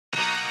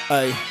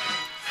Ay,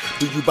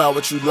 do you buy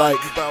what you like?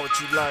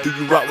 Do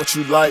you rock what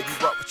you like?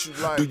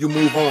 Do you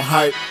move on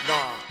hype?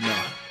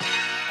 Nah.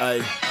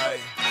 Ay,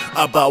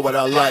 I buy what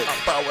I like.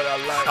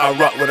 I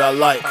rock what I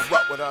like.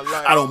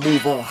 I don't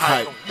move on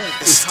hype.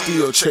 It's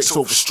still checks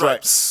over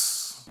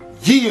stripes.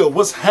 Yeah,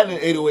 what's happening,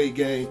 808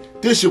 gang?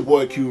 This your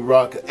boy Q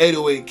Rock,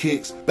 808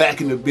 Kicks,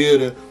 back in the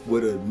building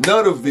with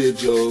another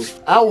video.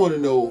 I want to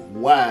know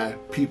why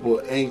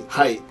people ain't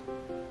hype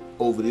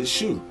over this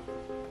shoe.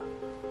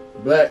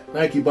 Black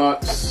Nike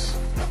box,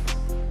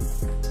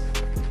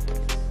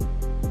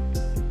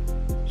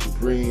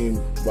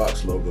 Supreme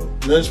box logo.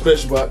 Nothing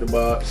special about the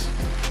box.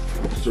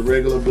 It's a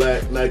regular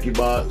black Nike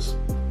box.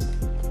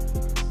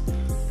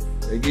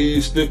 They give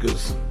you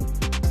stickers,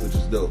 which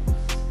is dope.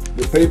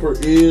 The paper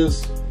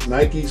is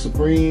Nike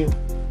Supreme,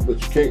 but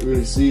you can't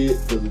really see it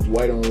because it's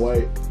white on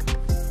white.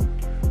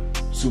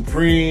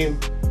 Supreme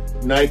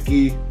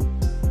Nike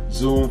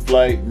Zoom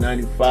Flight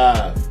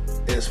 95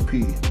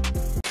 SP.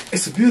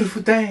 It's a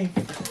beautiful thing.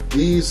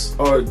 These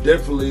are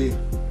definitely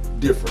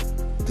different.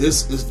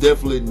 This is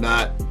definitely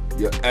not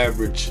your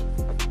average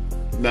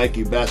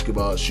Nike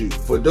basketball shoe.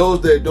 For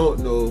those that don't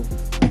know,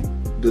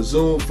 the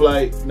Zoom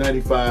Flight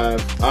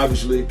 95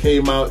 obviously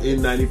came out in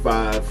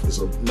 95. It's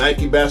a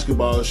Nike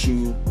basketball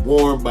shoe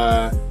worn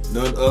by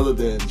none other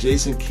than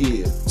Jason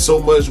Kidd. So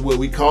much where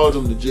we called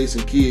him the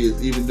Jason Kidd,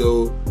 even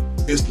though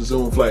it's the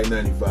Zoom Flight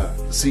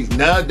 95. See,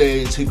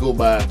 nowadays he go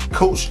by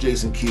Coach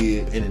Jason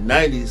Kidd. In the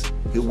 90s,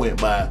 he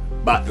went by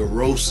the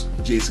roast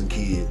Jason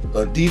Kidd.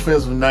 A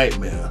defensive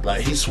nightmare.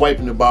 Like, he's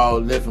swiping the ball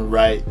left and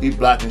right. He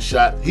blocking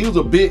shot. He was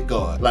a big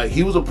guard. Like,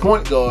 he was a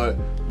point guard,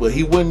 but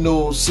he wasn't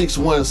no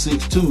 6'1",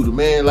 6'2". The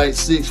man like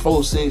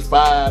 6'4",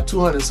 6'5",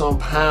 200 some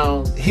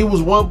pounds. He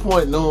was one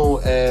point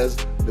known as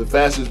the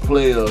fastest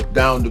player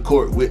down the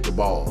court with the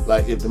ball.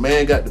 Like, if the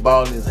man got the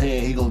ball in his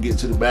hand, he gonna get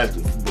to the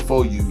basket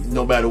before you,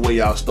 no matter where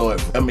y'all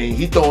start from. I mean,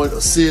 he throwing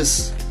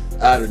assists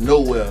out of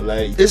nowhere.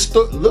 Like,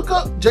 look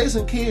up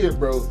Jason Kidd,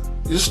 bro.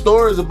 This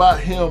story is about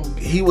him.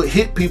 He would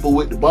hit people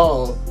with the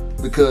ball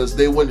because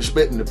they weren't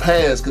expecting the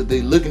pass, because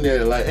they looking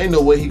at it like, ain't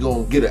no way he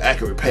gonna get an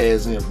accurate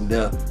pass in from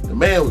there. The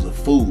man was a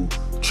fool.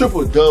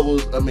 Triple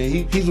doubles. I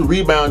mean, he's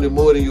rebounding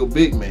more than your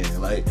big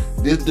man. Like,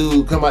 this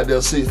dude come out there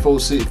 6'4",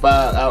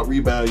 6'5", out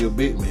rebound your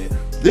big man.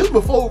 This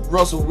before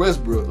Russell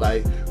Westbrook.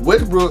 Like,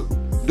 Westbrook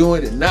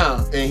doing it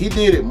now, and he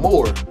did it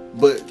more.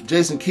 But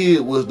Jason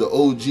Kidd was the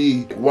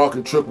OG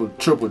walking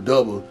triple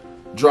double.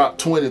 Drop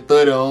 20,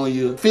 30 on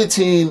you,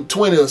 15,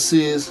 20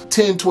 assists,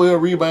 10,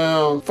 12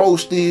 rebounds, 4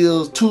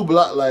 steals, 2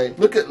 blocks. Like,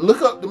 look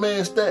up the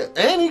man's stats.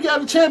 And he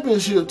got a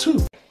championship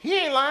too. He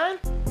ain't lying.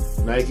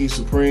 Nike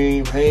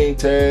Supreme hang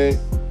tag.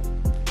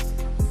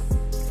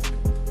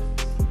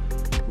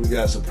 We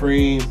got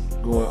Supreme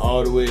going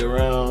all the way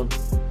around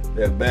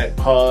that back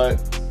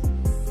pod.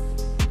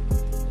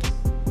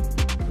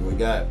 And we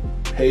got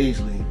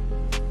Paisley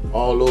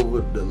all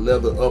over the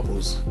leather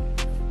uppers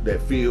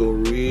that feel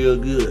real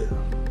good.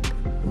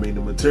 I mean,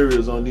 the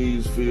materials on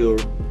these feel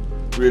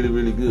really,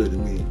 really good to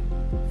me.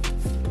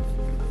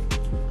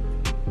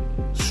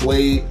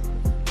 Suede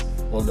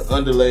on the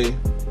underlay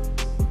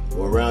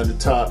or around the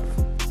top.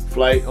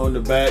 Flight on the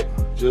back,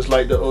 just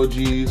like the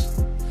OGs.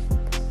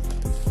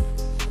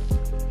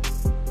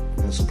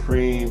 And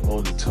Supreme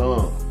on the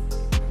tongue.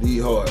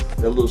 These hard.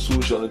 That little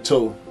swoosh on the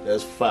toe,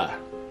 that's fire.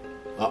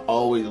 I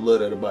always love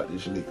that about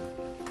this sneaker.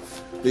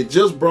 They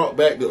just brought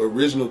back the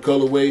original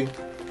colorway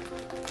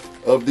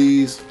of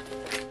these.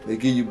 They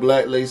give you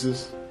black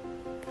laces,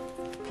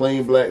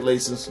 plain black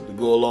laces to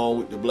go along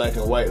with the black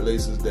and white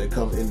laces that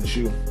come in the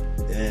shoe,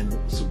 and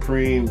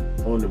Supreme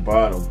on the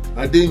bottom.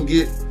 I didn't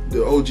get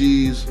the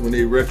OGs when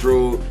they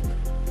retroed.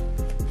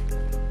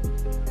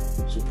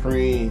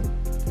 Supreme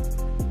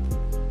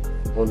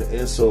on the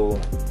insole.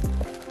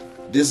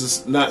 This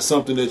is not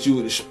something that you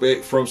would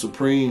expect from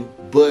Supreme,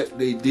 but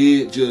they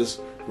did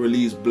just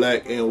release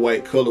black and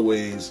white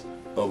colorways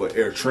of an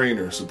Air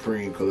Trainer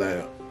Supreme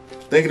collab.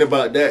 Thinking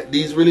about that,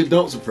 these really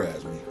don't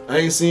surprise me. I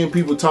ain't seeing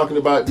people talking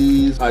about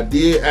these. I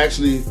did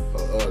actually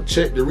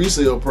check the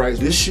resale price.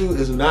 This shoe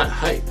is not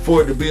hype.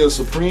 For it to be a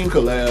Supreme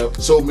collab,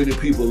 so many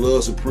people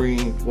love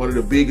Supreme, one of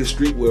the biggest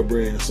streetwear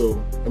brands.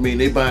 So, I mean,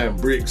 they buying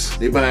bricks,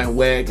 they buying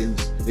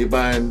wagons, they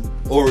buying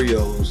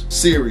Oreos,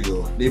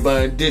 cereal, they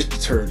buying dish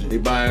detergent, they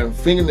buying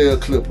fingernail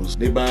clippers,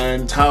 they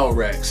buying towel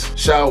racks,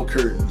 shower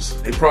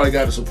curtains. They probably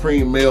got a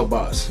Supreme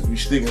mailbox you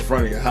stick in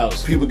front of your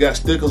house. People got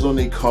stickers on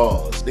their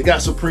cars. They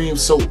got Supreme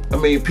soap. I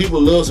mean, people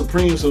love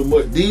Supreme so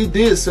much. These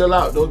did sell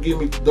out, don't get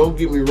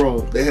me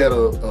wrong. They had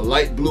a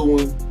light blue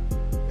one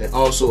and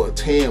also a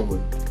tan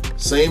one.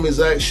 Same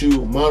exact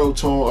shoe,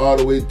 monotone all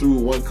the way through,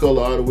 one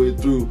color all the way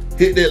through.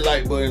 Hit that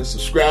like button,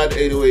 subscribe to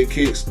 808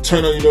 Kicks,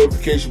 turn on your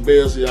notification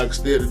bell so y'all can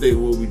stay up to date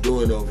with what we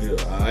doing over here,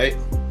 alright?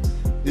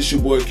 This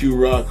your boy Q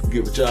Rock.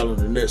 Get with y'all on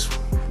the next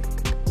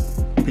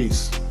one.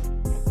 Peace.